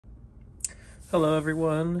Hello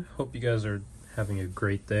everyone, hope you guys are having a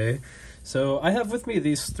great day. So I have with me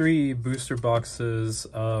these three booster boxes.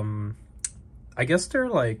 I guess they're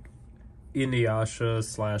like Inuyasha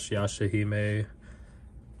slash Yashahime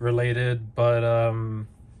related, but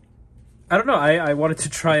I don't know, I wanted to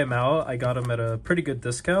try them out. I got them at a pretty good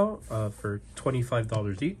discount for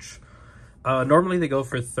 $25 each. Normally they go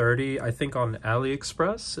for 30, I think, on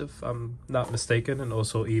AliExpress if I'm not mistaken, and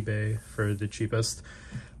also eBay for the cheapest.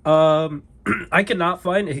 I cannot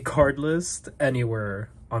find a card list anywhere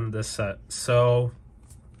on this set, so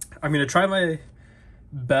I'm gonna try my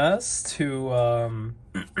best to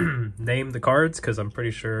name the cards because I'm pretty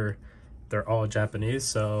sure they're all Japanese.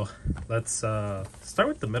 So let's start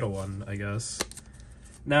with the middle one, I guess.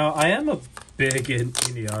 Now, I am a big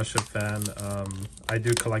Inuyasha fan. I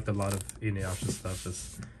do collect a lot of Inuyasha stuff,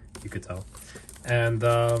 as you could tell. And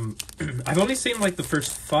I've only seen like the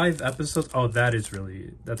first 5 episodes. Oh,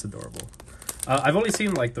 that's adorable. I've only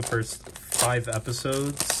seen like the first 5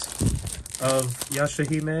 episodes of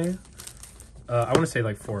Yashahime. I want to say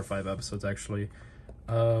like 4 or 5 episodes actually.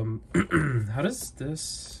 How does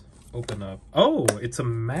this open up? Oh, it's a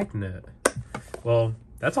magnet. Well,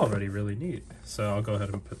 that's already really neat. So I'll go ahead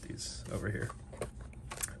and put these over here.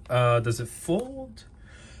 Does it fold?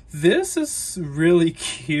 This is really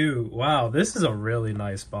cute. Wow, this is a really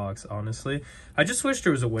nice box, honestly. I just wish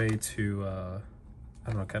there was a way to, I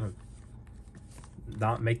don't know, kind of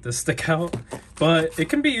not make this stick out. But it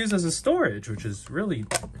can be used as a storage, which is really...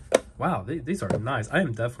 Wow, these are nice. I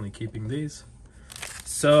am definitely keeping these.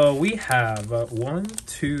 So we have 1,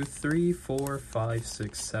 2, 3, 4, 5,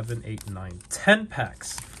 6, 7, 8, 9, 10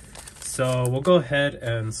 packs. So we'll go ahead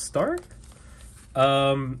and start.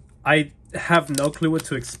 I have no clue what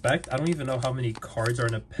to expect. I don't even know how many cards are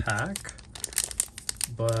in a pack.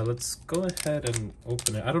 But let's go ahead and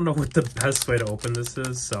open it. I don't know what the best way to open this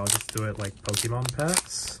is, so I'll just do it like Pokemon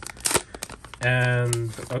packs.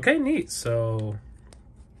 And okay, neat. So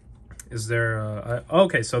is there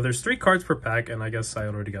okay, so there's 3 cards per pack, and I guess I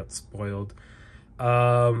already got spoiled.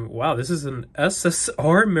 Wow, this is an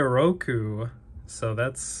SSR Miroku. So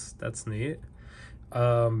that's neat.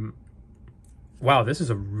 Wow, this is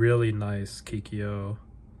a really nice Kikyo.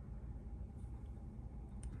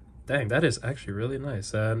 Dang, that is actually really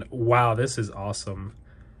nice. And wow, this is awesome.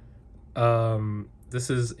 This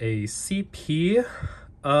is a CP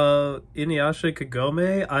Inuyasha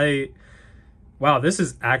Kagome. Wow, this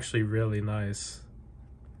is actually really nice.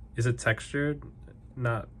 Is it textured?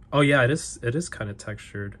 Not. Oh yeah, it is kind of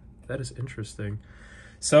textured. That is interesting.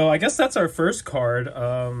 So I guess that's our first card.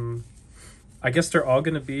 I guess they're all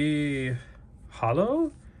gonna be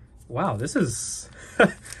hollow. Wow, this is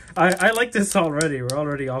I like this already. We're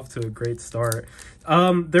already off to a great start.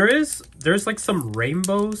 There's like some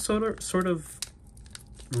rainbow sort of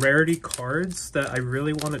rarity cards that I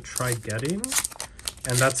really want to try getting,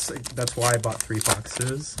 and that's why I bought 3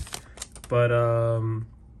 boxes. But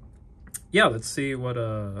yeah, let's see what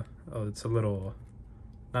oh, it's a little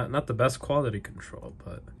not the best quality control,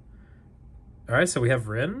 but all right. So we have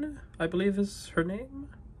Rin, I believe is her name.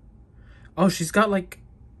 Oh, she's got like,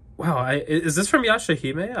 wow, is this from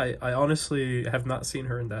Yashahime? I honestly have not seen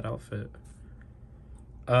her in that outfit.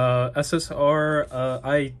 SSR,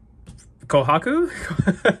 Kohaku?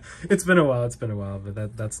 It's been a while,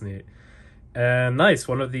 but that's neat. And nice,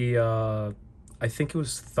 one of the, I think it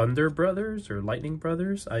was Thunder Brothers or Lightning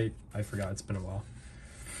Brothers. I forgot, it's been a while.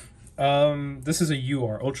 This is a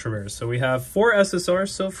UR, ultra rare. So we have 4 SSRs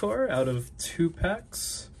so far out of 2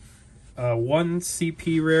 packs. 1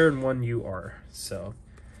 CP rare and 1 UR. So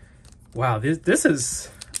wow, this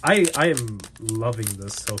is I am loving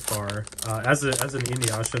this so far. As an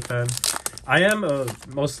Inuyasha fan, I am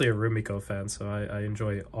mostly a Rumiko fan, so I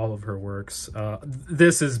enjoy all of her works.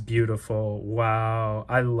 This is beautiful. Wow,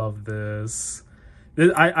 I love this.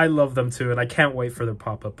 I love them too, and I can't wait for the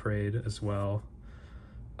pop-up parade as well.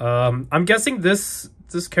 I'm guessing this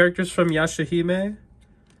character's from Yashahime,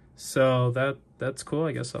 so that's cool.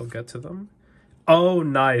 I guess I'll get to them. Oh,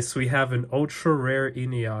 nice. We have an ultra rare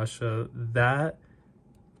Inuyasha. That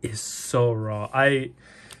is so raw.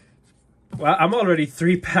 Well, I'm already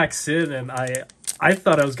 3 packs in, and I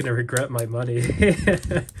thought I was gonna regret my money.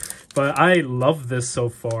 But I love this so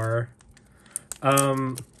far.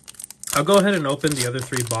 I'll go ahead and open the other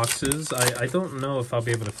 3 boxes. I don't know if I'll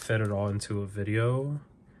be able to fit it all into a video.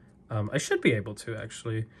 I should be able to,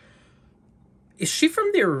 actually. Is she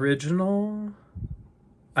from the original?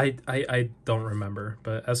 I don't remember,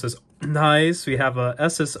 but nice. We have a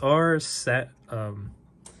SSR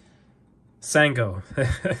Sango.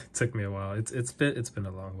 It took me a while. It's been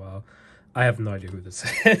a long while. I have no idea who this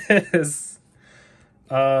is.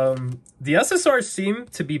 The SSRs seem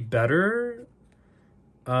to be better.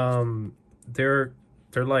 They're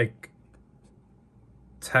like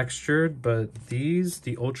textured, but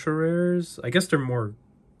the ultra rares, I guess they're more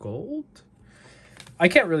gold. I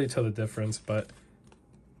can't really tell the difference, but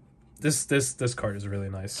this card is really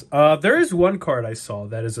nice. There is one card I saw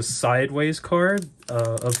that is a sideways card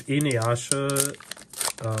of Inuyasha,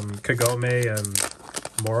 Kagome, and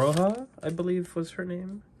Moroha, I believe was her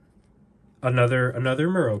name. Another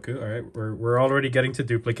Moroku. All right, we're already getting to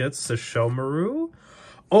duplicates. Sesshomaru.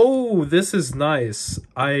 Oh, this is nice.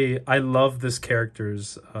 I love this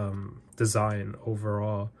character's design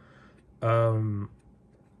overall.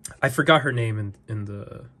 I forgot her name in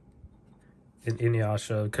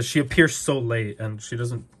Inuyasha because she appears so late and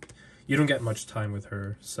you don't get much time with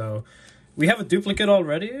her. So we have a duplicate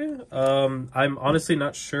already. I'm honestly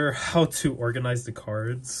not sure how to organize the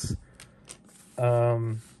cards.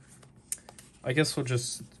 I guess we'll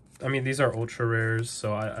just, I mean, these are ultra rares,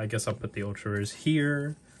 so I guess I'll put the ultra rares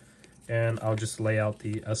here, and I'll just lay out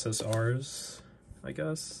the SSRs, I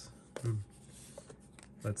guess.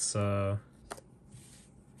 Let's, I'm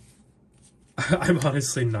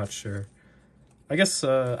honestly not sure. I guess,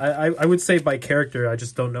 I would say by character, I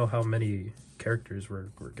just don't know how many characters we're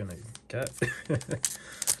gonna get.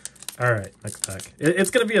 Alright, next pack.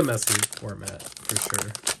 It's gonna be a messy format, for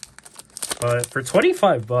sure. But for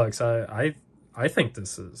 25 bucks, I think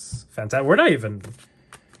this is fantastic.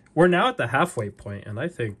 We're now at the halfway point, and I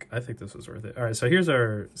think this was worth it. All right, so here's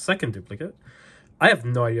our second duplicate. I have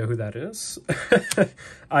no idea who that is.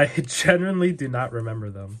 I genuinely do not remember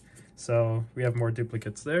them. So we have more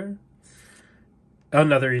duplicates there.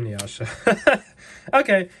 Another Inuyasha.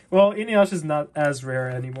 Okay, well, Inuyasha is not as rare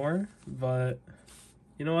anymore, but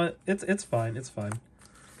you know what? It's fine. It's fine.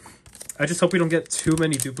 I just hope we don't get too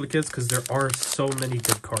many duplicates because there are so many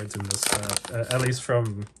good cards in this set, at least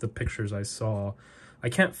from the pictures I saw. I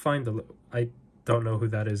can't find I don't know who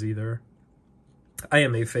that is either. I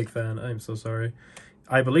am a fake fan. I am so sorry.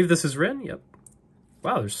 I believe this is Rin. Yep.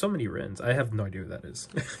 Wow, there's so many Rins. I have no idea who that is.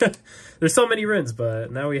 There's so many Rins,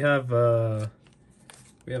 but now we have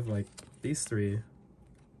like these three.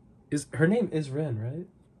 Her name is Rin, right?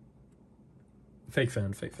 Fake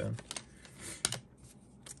fan.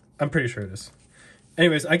 I'm pretty sure it is.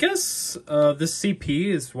 Anyways, I guess this CP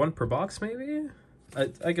is 1 per box, maybe.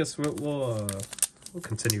 I guess we'll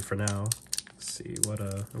continue for now. Let's see what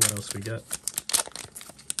else we get.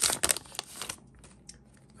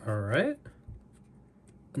 All right.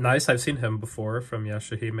 Nice. I've seen him before from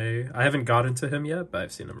Yashahime. I haven't gotten to him yet, but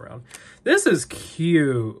I've seen him around. This is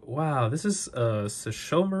cute. Wow, this is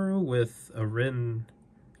Sesshomaru with a Rin,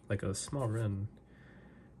 like a small Rin.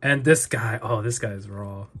 And this guy, oh, this guy is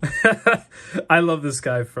raw. I love this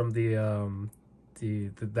guy from that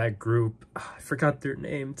group. I forgot their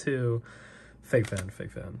name too. Fake fan.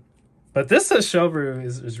 But this Sesshomaru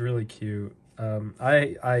is really cute.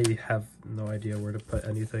 I have no idea where to put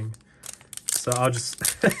anything, so I'll just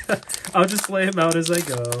I'll just lay him out as I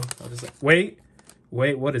go. I'll just wait.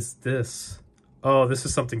 What is this? Oh, this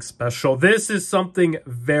is something special. This is something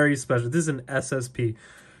very special. This is an SSP.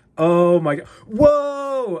 Oh my god.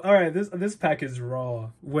 Whoa! Alright, this pack is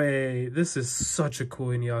raw. Wait, this is such a cool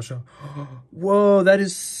Inuyasha. Whoa, that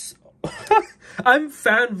is... I'm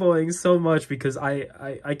fanboying so much because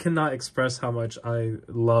I cannot express how much I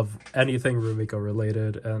love anything Rumiko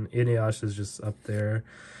related, and Inuyasha is just up there.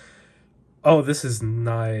 Oh, this is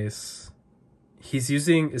nice. Is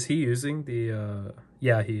he using the...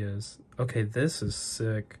 Yeah, he is. Okay, this is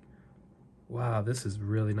sick. Wow, this is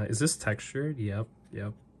really nice. Is this textured? Yep.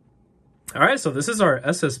 All right, so this is our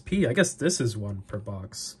SSP. I guess this is 1 per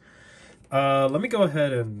box. Let me go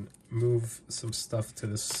ahead and move some stuff to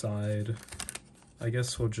the side. I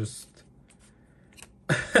guess we'll just...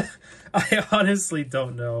 I honestly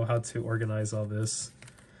don't know how to organize all this,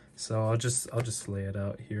 so I'll just lay it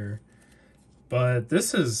out here. But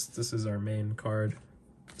this is our main card.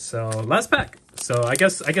 So last pack. So I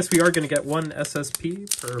guess we are gonna get 1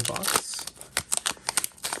 SSP per box.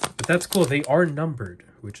 But that's cool. They are numbered,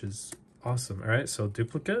 which is awesome. All right, so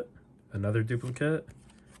duplicate, another duplicate,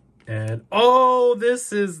 and oh,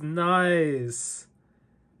 this is nice.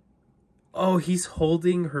 Oh, he's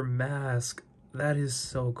holding her mask. That is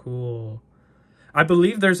so cool. I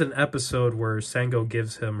believe there's an episode where Sango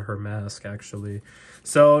gives him her mask, actually.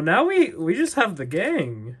 So now we just have the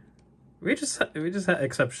gang. We just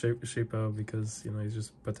except Shippo because, you know, he's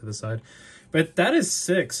just put to the side. But that is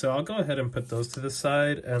sick. So I'll go ahead and put those to the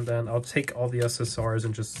side, and then I'll take all the SSRs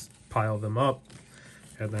and just pile them up,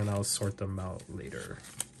 and then I'll sort them out later.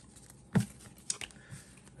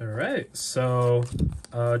 Alright, so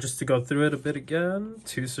just to go through it a bit again,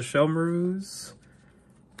 2 Sesshomarus,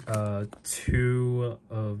 2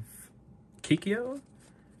 of Kikyo,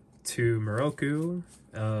 2 Moroku,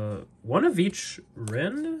 1 of each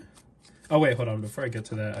Rin. Oh wait, hold on, before I get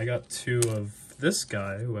to that, I got 2 of this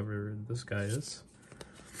guy, whoever this guy is.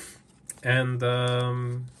 And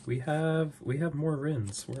we have more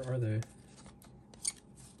Rins. Where are they?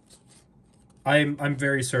 I'm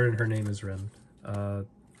very certain her name is Rin.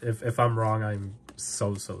 If I'm wrong, I'm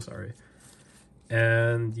so sorry.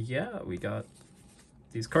 And yeah, we got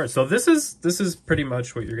these cards. So this is pretty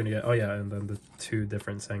much what you're gonna get. Oh yeah, and then the 2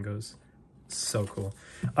 different Sangos. So cool.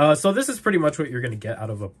 So this is pretty much what you're gonna get out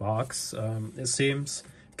of a box, it seems,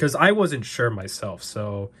 because I wasn't sure myself.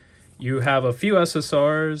 So you have a few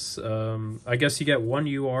SSRs. I guess you get 1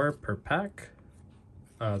 UR per pack.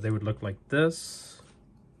 They would look like this,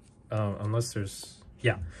 unless there's,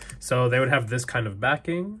 yeah. So they would have this kind of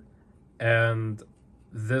backing, and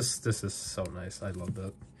this is so nice. I love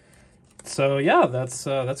that. So yeah, that's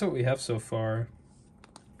what we have so far.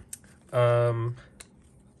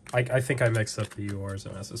 I think I mixed up the URs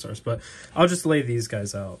and SSRs, but I'll just lay these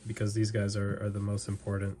guys out because these guys are the most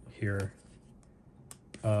important here.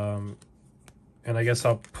 And I guess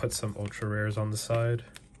I'll put some ultra rares on the side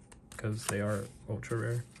because they are ultra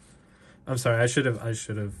rare. I'm sorry, I should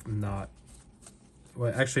have not.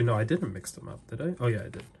 Well, actually, no, I didn't mix them up, did I? Oh yeah, I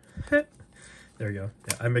did. There we go.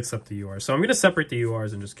 Yeah, I mixed up the URs. So I'm gonna separate the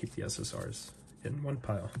URs and just keep the SSRs in one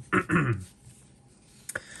pile.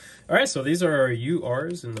 All right, so these are our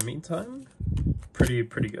URs in the meantime. Pretty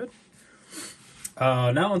good.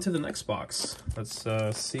 Now onto the next box. Let's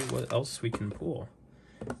see what else we can pull.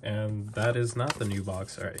 And that is not the new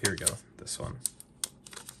box. All right, here we go. This one.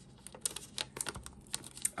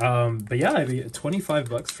 But yeah, I mean, 25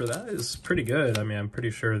 bucks for that is pretty good. I mean, I'm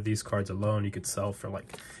pretty sure these cards alone you could sell for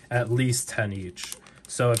like at least 10 each.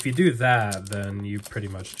 So if you do that, then you pretty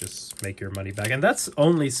much just make your money back. And that's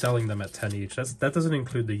only selling them at 10 each. That doesn't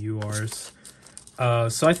include the URs.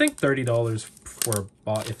 So I think $30 for a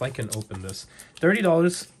box, if I can open this.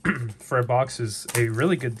 $30 for a box is a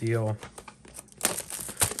really good deal.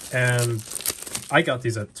 And I got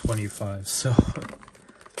these at 25, so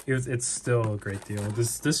it's still a great deal.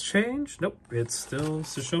 Does this change? Nope, it's still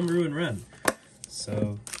Sesshomaru and Ren.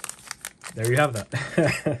 So there you have that.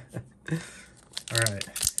 All right,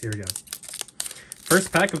 here we go.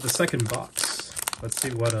 First pack of the second box. Let's see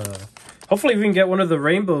what hopefully we can get one of the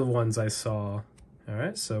rainbow ones I saw. All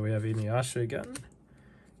right, so we have Inuyasha again,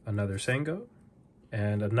 another Sango,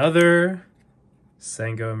 and another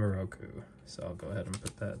Sango and Moroku. So I'll go ahead and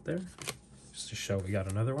put that there just to show we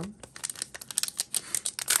got another one.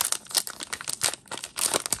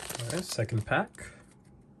 All right, second pack.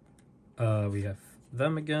 We have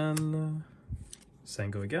them again,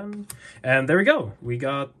 Sango again, and there we go. We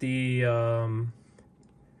got the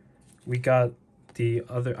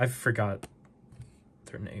other. I forgot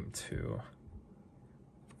their name too.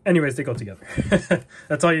 Anyways, they go together.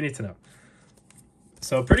 That's all you need to know.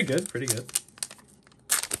 So pretty good, pretty good.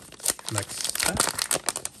 Next pack.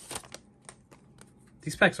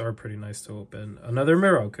 These packs are pretty nice to open. Another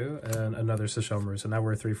Moroku and another Sesshomaru. So now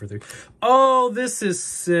we're 3 for 3. Oh, this is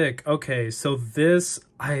sick. Okay, so this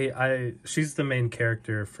she's the main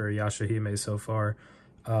character for Yashahime so far.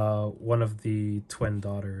 One of the twin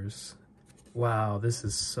daughters. Wow, this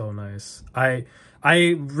is so nice. I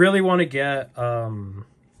really want to get Moroha?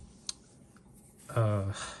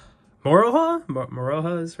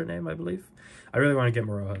 Moroha is her name, I believe. I really want to get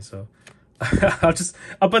Moroha, so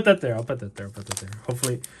I'll put that there. I'll put that there.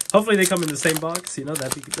 Hopefully they come in the same box. You know,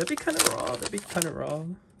 that'd be kind of raw. That'd be kind of raw.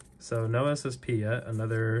 So no SSP yet.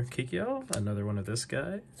 Another Kikyo. Another one of this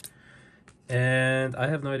guy. And I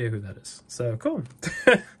have no idea who that is. So cool.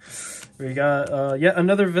 We got yet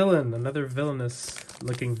another villain. Another villainous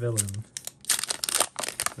looking villain.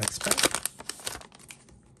 Next pack.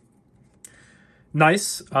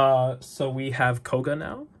 Nice. So we have Koga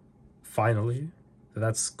now. Finally.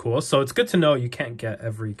 That's cool. So it's good to know you can't get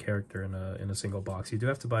every character in a single box. You do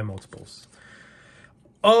have to buy multiples.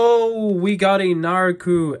 Oh, we got a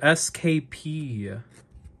Naruku SKP.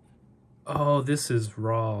 Oh, this is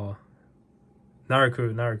raw.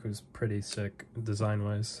 Naruku's pretty sick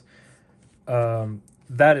design-wise.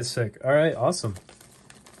 That is sick. All right, awesome.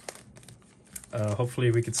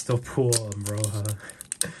 Hopefully we could still pull Moroha.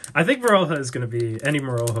 I think Moroha is going to be, any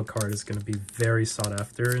Moroha card is going to be very sought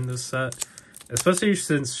after in this set. Especially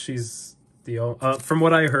since she's the from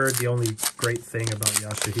what I heard, the only great thing about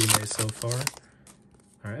Yashahime so far.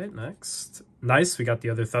 All right, next. Nice, we got the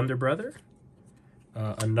other Thunder Brother.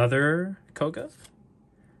 Another Koga.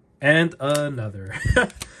 And another.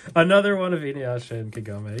 Another one of Inuyasha and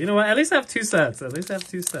Kagome. You know what? At least I have 2 sets. At least I have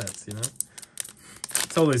 2 sets, you know?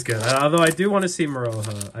 It's always good. Although I do want to see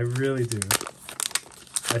Moroha. I really do.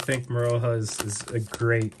 I think Moroha is a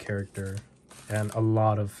great character. And a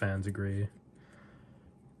lot of fans agree.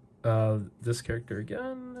 This character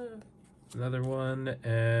again. Another one.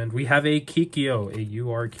 And we have a Kikyo. A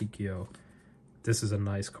UR Kikyo. This is a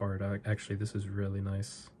nice card. Actually, this is really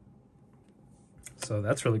nice. So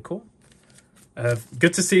that's really cool.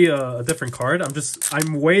 Good to see a different card.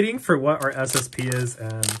 I'm waiting for what our SSP is,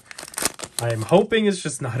 and I'm hoping it's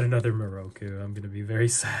just not another Moroku. I'm gonna be very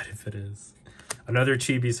sad if it is. Another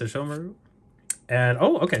Chibi Sesshomaru. And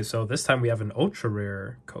oh, okay, so this time we have an ultra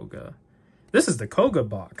rare Koga. This is the Koga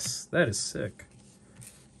box. That is sick.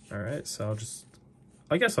 Alright, so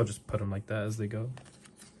I guess I'll just put them like that as they go.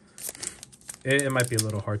 It might be a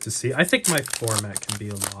little hard to see. I think my format can be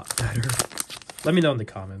a lot better. Let me know in the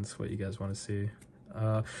comments what you guys want to see.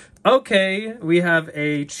 Okay, we have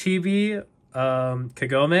a Chibi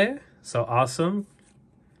Kagome. So awesome.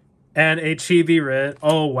 And a Chibi Rit.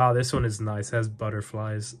 Oh, wow, this one is nice. It has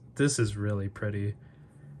butterflies. This is really pretty.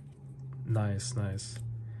 Nice, nice.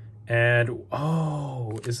 And,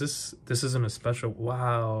 oh, this isn't a special.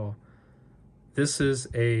 Wow. This is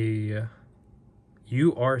a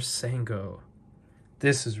UR Sango.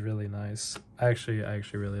 This is really nice. I actually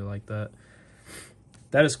really like that.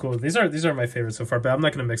 That is cool. These are my favorites so far, but I'm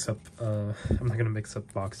not gonna mix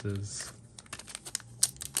up boxes.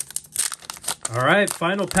 Alright,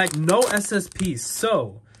 final pack, no SSP.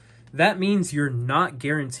 So that means you're not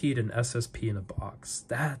guaranteed an SSP in a box.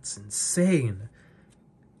 That's insane.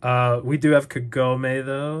 We do have Kagome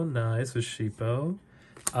though. Nice with Shippo.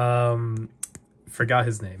 Forgot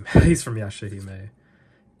his name. He's from Yashahime.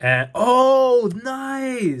 And oh,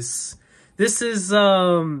 nice. This is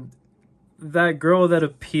that girl that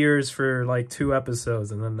appears for like 2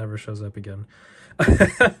 episodes and then never shows up again.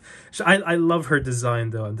 I love her design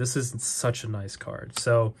though, and this is such a nice card.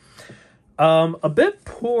 So a bit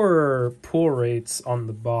poor pull rates on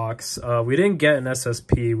the box. We didn't get an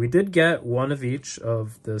SSP. We did get one of each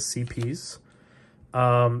of the CPs.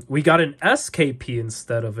 We got an SKP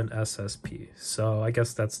instead of an SSP, so I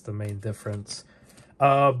guess that's the main difference.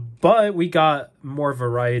 But we got more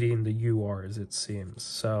variety in the URs, it seems.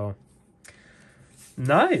 So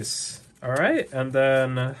nice. All right, and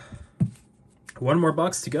then one more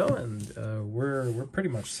box to go, and we're pretty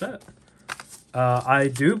much set. I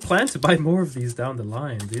do plan to buy more of these down the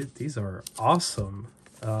line. These are awesome.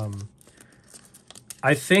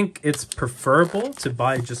 I think it's preferable to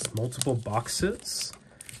buy just multiple boxes,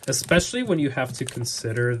 especially when you have to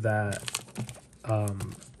consider that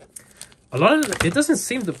a lot of it doesn't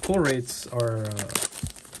seem the pull rates are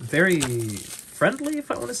very friendly, if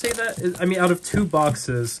I want to say that. I mean, out of 2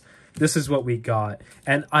 boxes, this is what we got,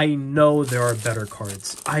 and I know there are better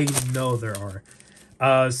cards. I know there are.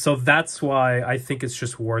 So that's why I think it's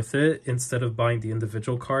just worth it instead of buying the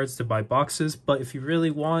individual cards to buy boxes. But if you really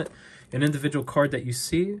want an individual card that you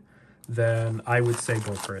see, then I would say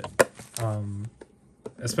go for it.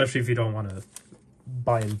 Especially if you don't want to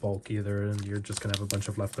buy in bulk either, and you're just gonna have a bunch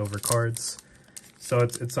of leftover cards. So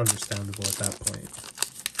it's understandable at that point.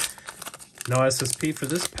 No SSP for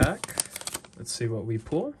this pack. Let's see what we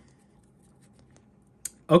pull.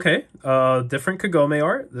 Okay, different Kagome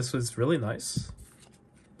art. This was really nice.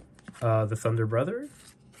 The Thunder Brother,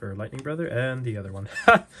 or Lightning Brother, and the other one.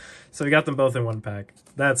 So we got them both in one pack.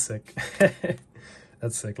 That's sick.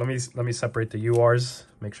 That's sick. Let me separate the URs.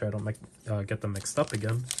 Make sure I don't get them mixed up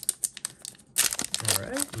again. All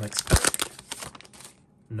right, next pack.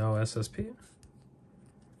 No SSP.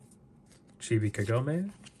 Chibi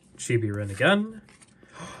Kagome. Chibi Rin again.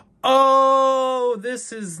 Oh,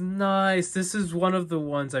 this is nice. This is one of the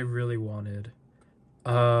ones I really wanted.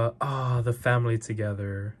 The family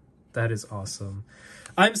together. That is awesome.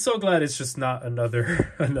 I'm so glad it's just not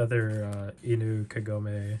another Inu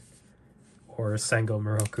Kagome or Sango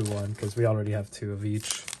Moroku one, because we already have 2 of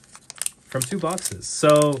each from 2 boxes.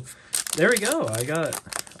 So there we go. I got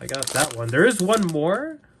that one. There is one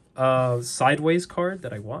more sideways card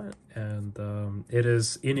that I want, and it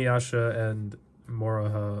is Inuyasha and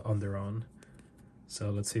Moroha on their own. So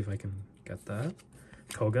let's see if I can get that.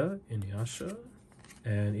 Koga, Inuyasha,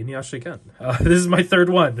 and Inuyasha again. This is my 3rd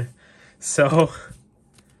one. So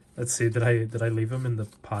let's see. Did I leave him in the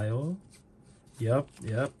pile? Yep.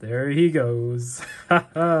 There he goes.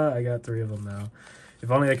 I got 3 of them now.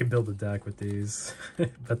 If only I could build a deck with these,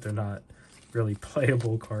 but they're not really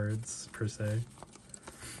playable cards per se.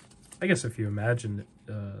 I guess if you imagine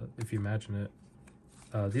it,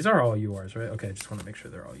 these are all URs, right? Okay, I just want to make sure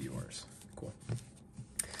they're all URs. Cool.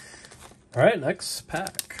 All right, next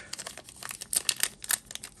pack.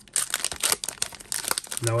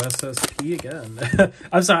 No SSP again.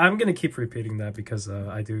 I'm sorry, I'm gonna keep repeating that because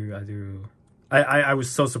I was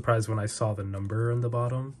so surprised when I saw the number in the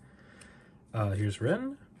bottom. Here's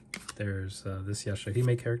Rin. There's this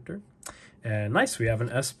Yashahime character. And nice, we have an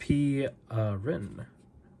SP Rin.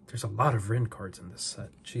 There's a lot of Rin cards in this set.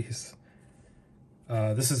 Jeez.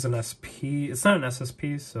 This is an SP. It's not an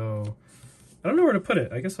SSP, so I don't know where to put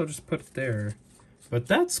it. I guess I'll just put it there. But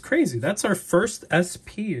that's crazy. That's our first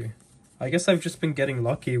SP. I guess I've just been getting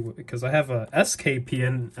lucky because I have a SKP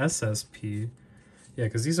and SSP. Yeah,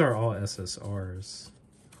 because these are all SSRs.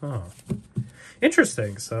 Huh.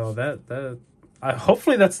 Interesting. So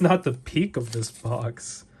hopefully that's not the peak of this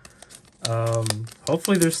box.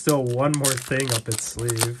 Hopefully there's still one more thing up its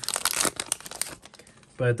sleeve.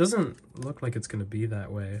 But it doesn't look like it's going to be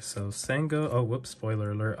that way. So Sango... Oh, whoops,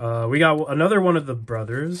 spoiler alert. We got another one of the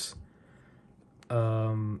brothers.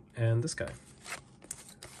 And this guy.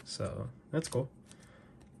 So, that's cool.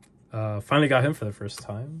 Finally got him for the first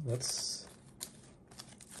time. That's...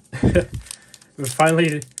 We're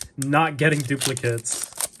finally not getting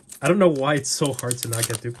duplicates. I don't know why it's so hard to not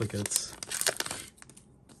get duplicates.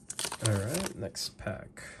 Alright, next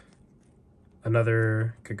pack.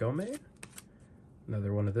 Another Kagome.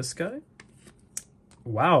 Another one of this guy.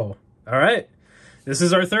 Wow. Alright. This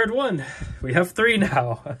is our third one. We have 3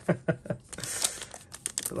 now.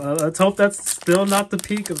 Let's hope that's still not the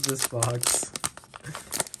peak of this box.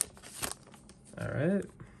 Alright.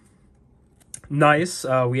 Nice.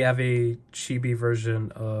 We have a chibi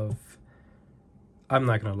version of... I'm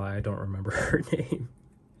not gonna lie, I don't remember her name.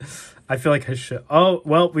 I feel like I should... Oh,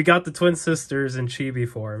 well, we got the twin sisters in chibi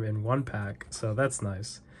form in one pack, so that's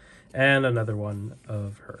nice. And another one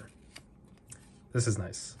of her. This is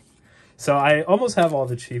nice. So I almost have all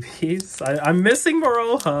the chibis. I'm missing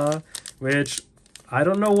Maroha, which I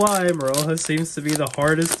don't know why. Maroha seems to be the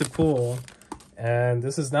hardest to pull. And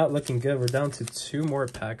this is not looking good. We're down to 2 more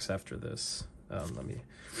packs after this. Let me...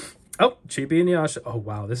 Oh, Chibi Inuyasha. Oh,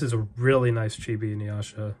 wow. This is a really nice Chibi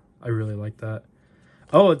Inuyasha. I really like that.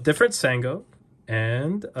 Oh, a different Sango.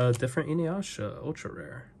 And a different Inuyasha. Ultra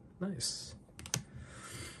rare. Nice.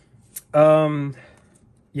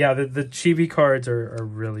 Yeah, the chibi cards are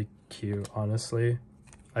really cute, honestly.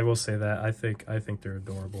 I will say that. I think they're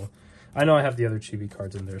adorable. I know I have the other chibi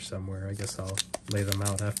cards in there somewhere. I guess I'll lay them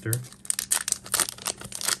out after.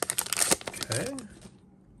 Okay.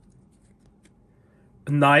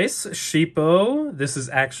 Nice. Shippo. This is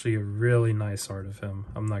actually a really nice art of him.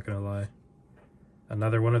 I'm not gonna lie.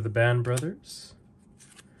 Another one of the Band Brothers.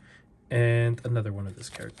 And another one of this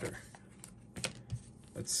character.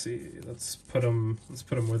 Let's see. Let's put them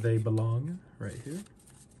where they belong, right here.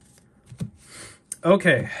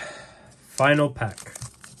 Okay. Final pack.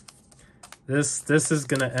 This is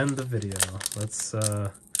gonna end the video. Let's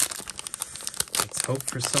hope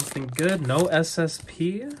for something good. No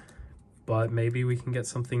SSP, but maybe we can get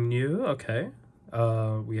something new. Okay.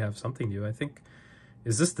 We have something new. I think.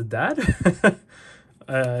 Is this the dad?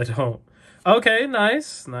 I don't. Okay,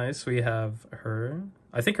 nice. Nice. We have her.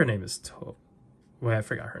 I think her name is Wait, I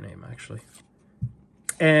forgot her name, actually.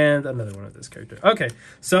 And another one of this character. Okay,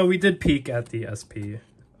 so we did peak at the SP,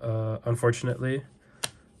 unfortunately.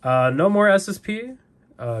 No more SSP,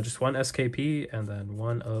 just one SKP, and then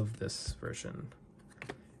one of this version.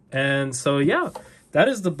 And so, yeah, that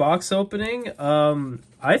is the box opening.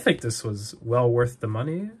 I think this was well worth the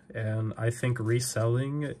money, and I think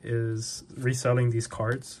reselling these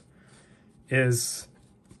cards is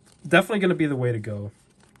definitely going to be the way to go.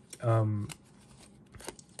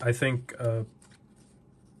 I think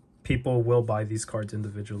people will buy these cards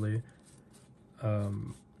individually.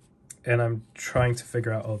 And I'm trying to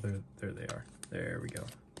figure out... Oh, there they are. There we go.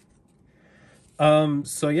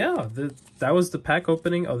 So yeah, that was the pack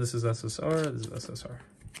opening. Oh, this is SSR. This is SSR.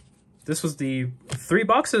 This was the 3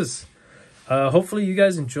 boxes. Hopefully you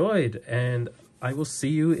guys enjoyed, and I will see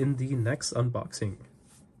you in the next unboxing.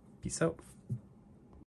 Peace out.